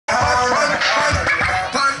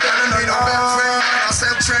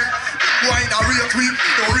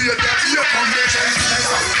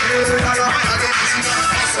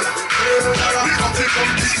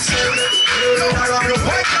You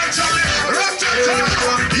white and jolly, Rototom.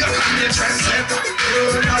 You can be a trendsetter.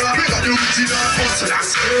 We got the original hustlers.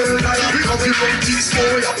 We got the run things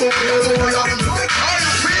for ya, for ya. How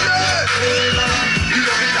you feeling? You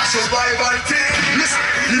know it's a survival thing. Listen,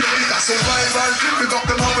 you know it's a survival thing. We got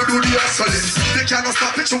them how we do the hustling. They cannot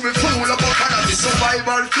stop it, so we fool about cannabis.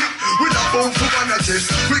 Survival thing. We not bound for managers.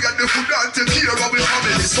 We got the food and take care of our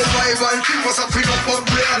family. Survival thing was a free up of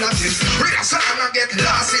reality. We got something and get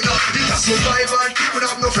lost in us. It's a survival thing. We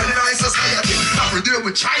have no friend in our society. Every day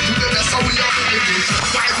we try to do the best how we are doing it.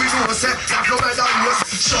 Why we know say that no better than us.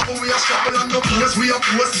 Struggle we are struggle and no pose we are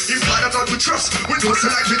pose. In Father God we trust. We know say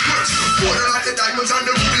like we curse. Water like the diamonds and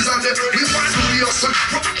the rubies and the we want to be hustle.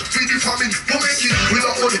 Provide feed the family. We make it with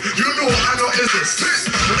our money. You know I know is this.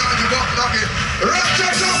 We don't give up nothing.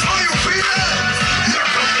 Rototom, how you feeling? Here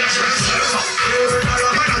come the trendsetter.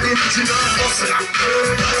 Man I do original hustler.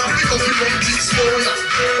 We go to run things for ya.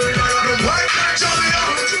 No white and jolly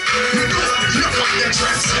out. You know here come the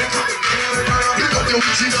trendsetter. We got the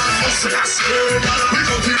original hustlers. We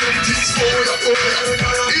go to run things for ya.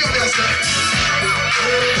 You understand?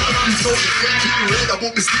 So getting red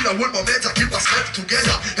about me still I want my meds, I keep us left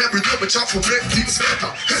together. Every day we try to make things better.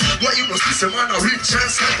 Why you must listen man, a real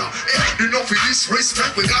trendsetter. Ain't enough with this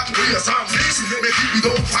respect, we got to raise our face. Maybe we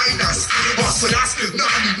don't find us. So that's not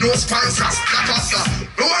need no sponsors. That was the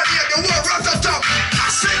no idea the word Rototom. I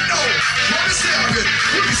said no. What we say again?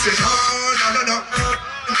 We say no.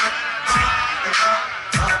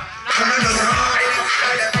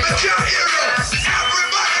 I can't hear us.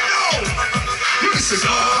 Everybody know. We say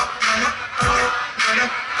no.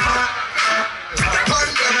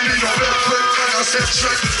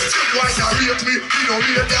 Why you rate me? You don't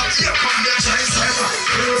rate that. Here come the trendsetter.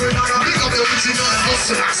 We got the original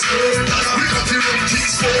hustlers. We got the run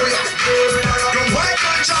things for ya. The white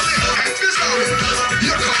man jolly, and this now.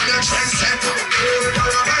 Here come the trendsetter. We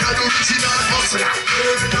got the original hustler.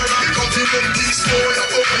 We got the run things for ya.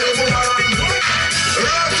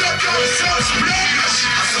 Rototom sounds splash.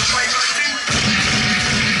 As a final thing.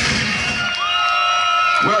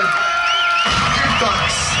 Well, give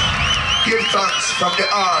thanks. Give thanks from the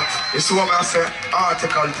art. You see what I say?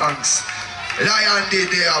 Article thanks. Lion D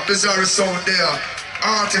there, Bizarre sound there,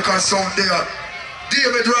 Article sound there,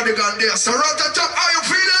 David Rodigan there. So Rototom, how you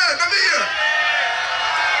feeling? Come here.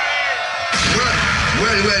 Well.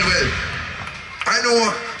 I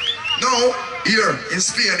know now here in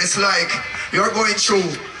Spain it's like you're going through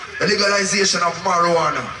the legalization of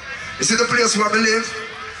marijuana. You see the place where we live?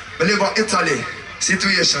 We live in Italy.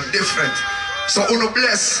 Situation different. So uno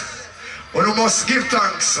bless. We must give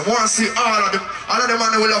thanks. I want to see all of them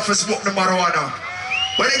man who will have to smoke the marijuana.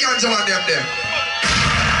 When you can't join them there.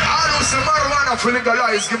 All who say marijuana for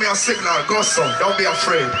legalize, give me a signal. Go so. Don't be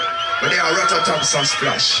afraid. When they are Rototom some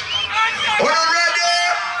splash. When I'm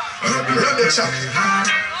ready, ready check. Man,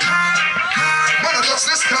 I touch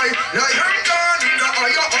the sky. Like I'm gone. Now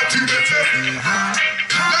you're ultimate.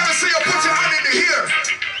 Let me see you put your hand in the ear.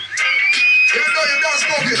 Even though you don't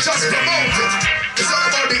smoke it, just promote it. It's all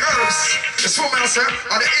about the herbs. It's what I say,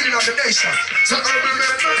 are the healing of the nation. So herbal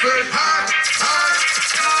men very hard.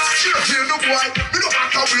 Sure, you know why? We don't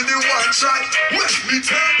matter with the one try. When we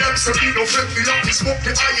tell them, so we don't fret me up. We smoke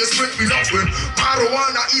the highest strength we love with.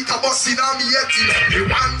 Marijuana eat a bus in our yet. The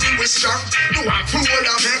one thing we strong. No one fool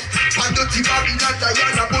with a man. And the team of the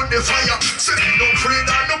Diana burn the fire. Say we don't pray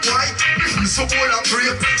that no boy. We feel so bold and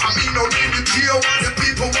brave. I mean, no need to hear what the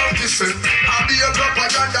people want to say. I'll be a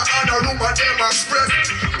propaganda and a rumor them a spread.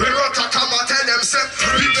 We Rototom and tell them say,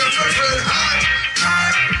 we be very high.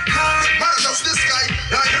 Man, just this guy,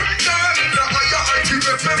 I am done. Now I am to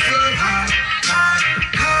be very high.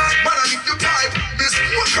 Man, I need the pipe, this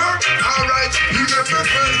worker. Alright, you be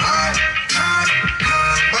very high.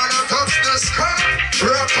 Man, I touch the sky.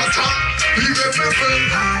 Rototom, you be very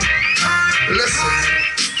high. Listen.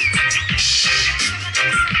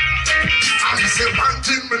 I say one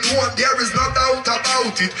thing, but no one there is no doubt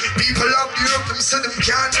about it. People of the earth, them say them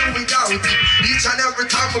can't do without it. Each and every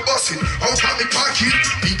time we bust it, out of me pocket.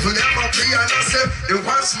 People never pray and I say, they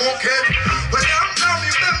want smoke it. When I'm down,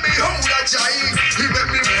 you make me hold a giant. You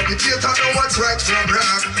make me meditate, I know what's right from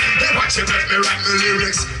wrong. They watch you make me write my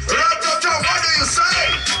lyrics. Rototom, what do you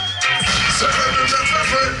say? So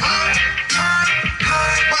every high.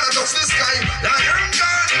 Man, I touch the sky. I am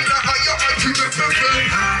God, and I am to the people.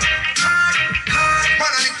 Man,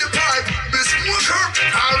 I lick the pipe, this smoker.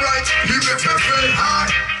 Alright, you be very high.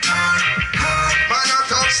 Man, I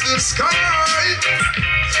touch the sky.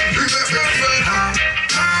 You be very high.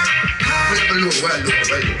 Well, low.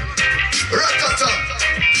 Rototom.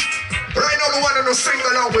 Right now, Everybody wanna know sing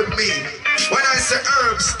along with me. When I say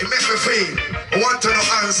herbs, it make me feel. I want to know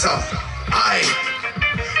answer. Aye.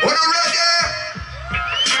 When you ready?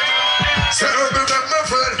 Say herb make me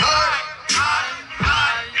feel high.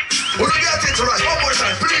 When you get it right, one more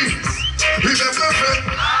time, please. We make me feel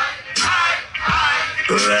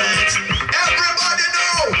right. Everybody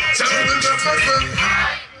know. Say herb make me feel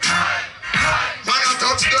man, I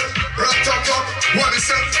touch the Rototom. What is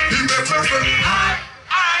it? He make me feel me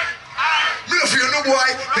no fear no boy,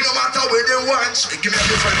 it no matter where they want, they give me a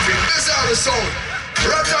different thing. This is how the sound.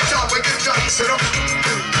 Rototom, we give thanks, you know.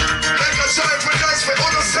 Make a child for dance for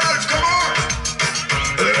all yourself, come on.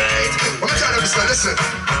 Alright, I'm gonna tell them this, listen.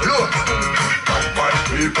 Look. Bad man,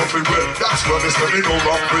 people feel well. That's why Mr. Me no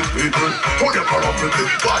wrong with people. Who them wrong with me?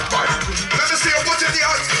 Bad man. Let me see you put in the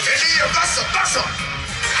hands. In the ear, that's up.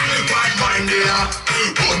 Bad mind there,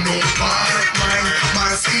 oh no bad mind.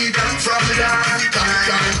 Man see them from long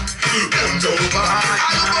time. Them too bad.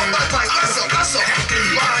 I don't know bad mind. That's up.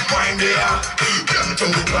 Bad mind there, them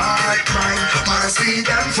too bad mind. Man see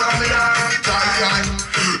them from long time.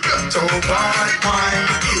 Them too bad mind.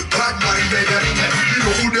 Bad mind there. You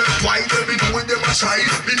know who them why them be doing them a try.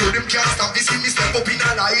 You know them can't stop this in me step up in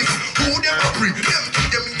a life. Who them a free? Them keep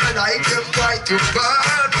them in a life. Them right to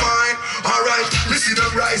bad mind. Alright, we see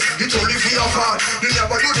them rise, it's only for your fault. You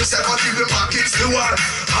never do this ever till them back against the wall.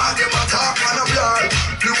 All them attack and a blood.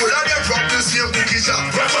 The whole of them from the same cookie shop.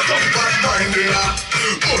 Rototom bad mind there.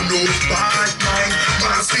 Oh no bad mind.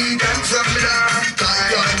 Man see them from long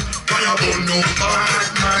time. Man a oh no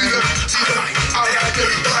bad mind. See them, alright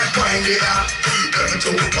them bad mind there. Them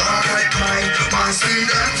too bad mind. Man see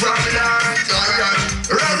them from long time.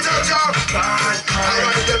 Rototom bad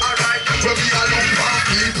mind. Alright, when we are long for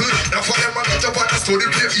people. Now for them I got up on the story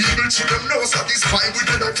play evil. To them no satisfied with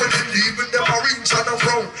the life when they leaving them a reach and a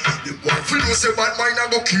frown. The one feel no say bad mind and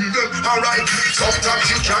go kill them. Alright, sometimes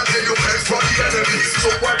you can't tell your friend from the enemy. So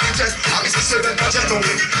what you tell, I miss the 7 that you know.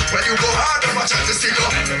 When you go hard, I'm a chance to still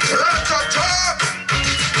up. Rototom!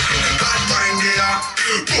 Bad mind there,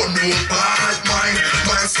 oh no bad mind.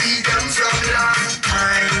 Man see them from long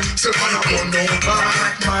time. So man oh no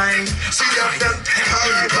bad mind. See them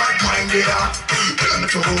bad mind there. Them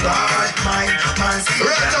too bad mind. Man see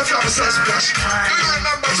Rototom says splash. Do you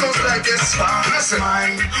remember songs like this? Listen,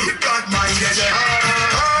 bad mind there.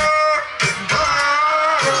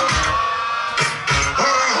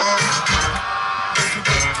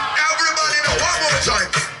 Everybody know one more time.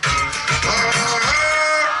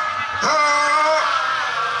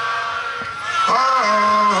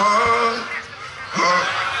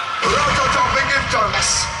 Rototom, we give thanks.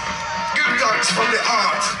 Give thanks from the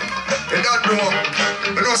heart. You don't know.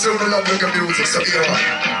 You don't say we love you can music, so here on.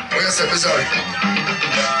 What you say, me sorry?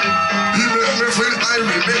 You make me feel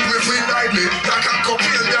irate, make me feel lively. Like I'm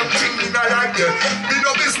cooking them things in a like them. Me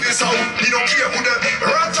no business out, me no care who them.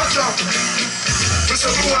 Rototom. So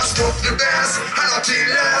who has smoke the best, and nothing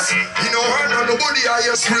less. You know, I know nobody I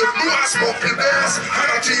just real. Who has smoke the best, and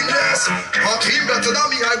nothing less. My team better than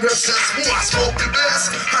me, I guess. Who has smoke the best,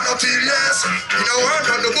 and nothing less. You know, I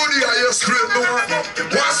know nobody I just real. No one.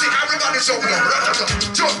 Want see everybody jump now. Rototom,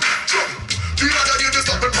 jump, jump. You know that you just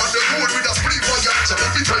up and on the road with a split for your job.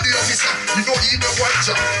 If you tell the officer, you know he don't want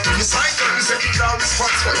job. If you sign them, you say he can't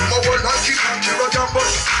respond. For you, my world like you, you're a jumbo.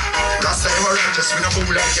 Last time I ran just with a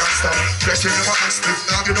boom like gangster. Fresh in my hands,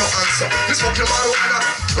 now you no answer. This fuck your marijuana.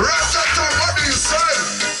 Rototom, what do you say?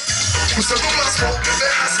 You say, don't smoke the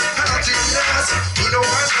best, and nothing less. You know,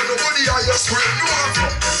 I know nobody I just scream. You are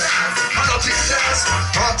from the best, and nothing less.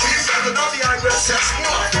 Our team better than the aggressors. You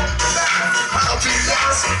are from the best, and nothing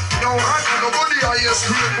less. No, I know nobody I just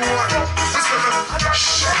scream. Listen,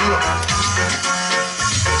 shut up.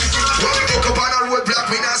 When we look up on a roadblock,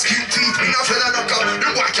 we not skin teeth, we not fella knock up. The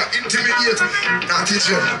boy can intimidate. Not teach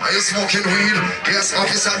you, are you smoking weed? Yes,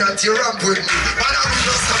 officer, that you ramp with me. Man, I will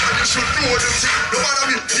just stop and you should know them thing. No matter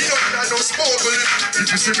me, you know that I don't smoke with it. If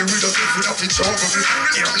you see me with a thief, we not fit trouble with it.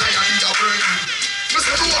 Me, I'm like I need a burn.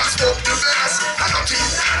 Mr. Who has smoke the best, and nothing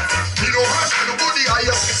less. You know, I know nobody I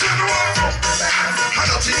just say no one from the best, and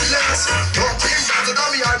nothing less. Nothing better than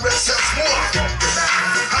me, I rest as more from the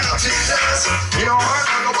best, and nothing less. You know, I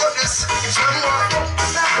know nobody say no one from the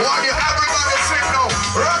best. Why you everybody sing now?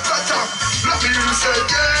 Rototom, let me hear you say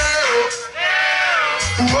yeah,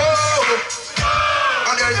 whoa,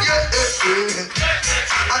 and then yeah,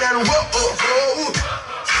 and then whoa,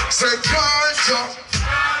 say ganja.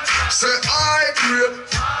 Say I grip,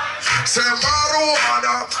 say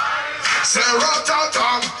marijuana, say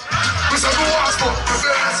Rototom. We say who has smoke the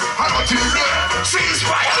best, and until you cease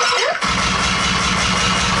fire.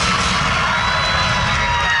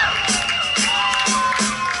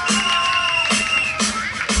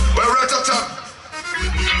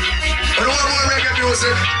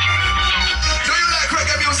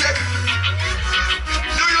 music?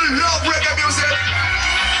 Do you love reggae music?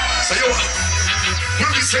 So you what? When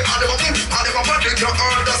we say all them a move, all them a want, they can't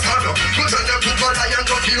understand. But tell them to follow and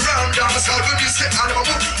don't be round dance. When we say all them a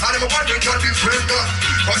move, all them a want, they can't be friend.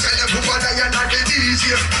 But tell them to follow and not the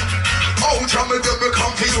DJ. Oh, tell me them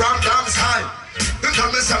become be round dance time. Them tell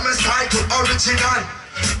me some style to original.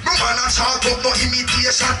 No man a talk up, no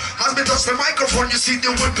imitation. As me touch the microphone, you see the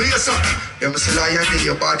wood bass. Them say lion day,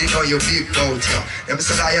 your body know you big out here. Them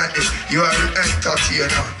say lion day, you are an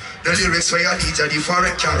entertainer. The lyrics where you need a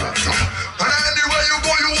different character. And anywhere you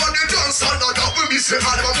go, you want the dance and that when me say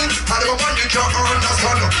all them a move, all them a man, you can't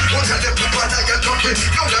understand. Don't tell them to go and you don't be.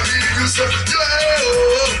 Now they really you say, yeah.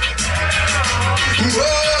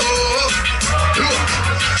 Whoa.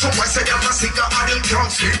 Someone say them a singer and them can't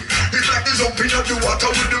sing. It's like they jumping out the water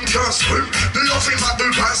with them can't swim. The loving model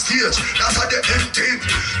on stage, that's how they end thing.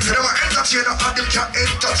 Say them a entertainer and them can't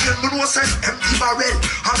entertain. Me know say empty barrel,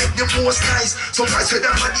 I make them most nice. Sometimes say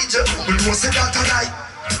them a DJ, me know say that a lie.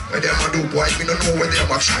 When them a do boy, me no know when them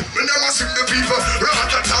a try. When them a sing the people,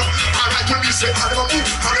 rat-a-tat. Alright, when me say all them a move,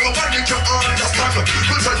 all them a man, they can't understand.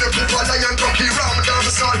 But tell them to follow and come be round down the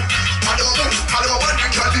sun. All them a move, all them a man, they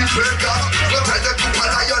can't be friend God. But tell them to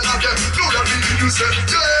follow and not them. No, that means you say,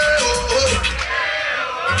 yeah, oh, oh.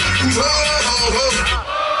 Oh, oh, oh.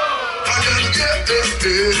 And then, yeah.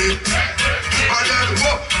 And then,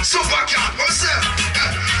 whoa, super cat, what's that?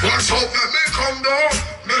 What's up, make me come down.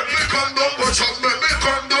 Make me come down, watch out, make me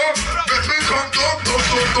come down. Make me come down, don't.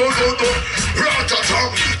 Rototom,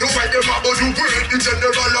 the way them about you bring the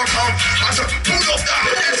general account. I said, pull up that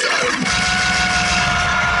head.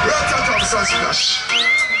 Rototom sun splash.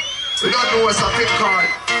 We don't know what's a big card.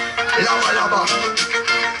 Lava.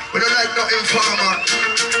 We don't like no informer.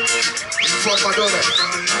 Informer, don't it?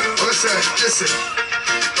 Listen.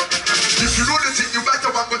 If you know the thing, you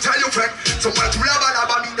better one go tell your friend. Somebody to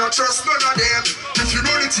lava, me not trust none of them. If you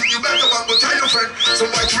know the thing, you better one go tell your friend.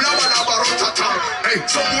 Somebody to lava, rototom. Hey,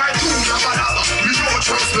 somebody to lava, we don't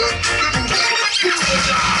trust them.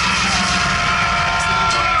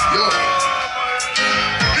 Yo,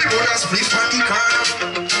 people that split from the corner.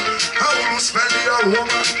 How will you spend the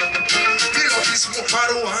aroma? We love this smoke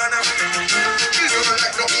marijuana. We don't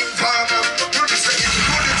like no informer. You say if you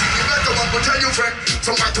know the thing, you better one go tell your friend.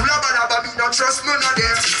 Somebody to lava, me not trust none of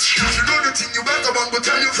them. If you know the thing, you better one go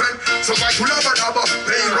tell your friend. Somebody to lava,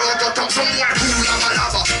 hey rototom, someone to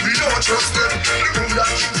lava. We don't trust them. The people that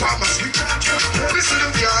keep farmers, we can't trust them. Listen to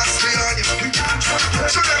them, can't stay on it. We can't trust them.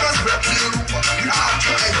 Show them as rep the rumor.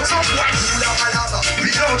 Hey, someone to lava. We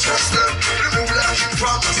don't trust them. The people that keep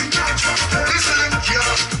farmers, we can't trust them. Listen to them,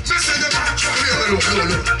 can't. Listen to them.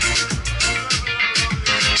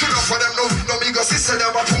 For them no me go sister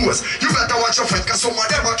them a pose. You better watch your friend cause some of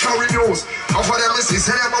them a carry nose. And for them is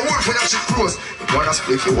say them a wolf when them shit close. If you wanna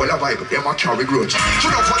split your whole Bible, them a carry grudge. You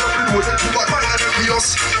know for them we know them too bad mind and them be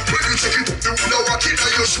us. When you take it up, they will walk in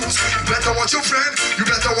your shoes. You better watch your friend,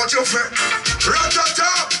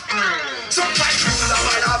 Rototom. Sometimes people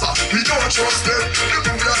lava, we don't trust them. The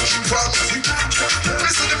people that keep farmers, we can't trust them.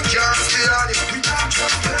 Listen them can't stay on it, we can't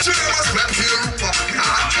trust them. You never spread the rumor.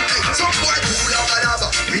 Some boy people lava,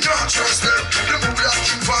 we don't trust them. The people that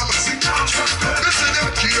keep farmers, we can't trust them. Listen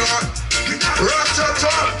them can't.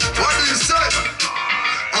 Rototom, what do you say?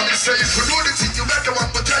 And they say if you know the thing, you better one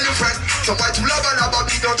go tell your friend. Somebody to lava,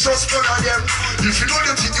 we don't trust none of them. If you know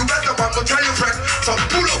the thing, you better one go tell your friend. So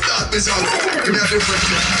pull up that bizarre. Give me a different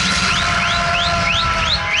thing.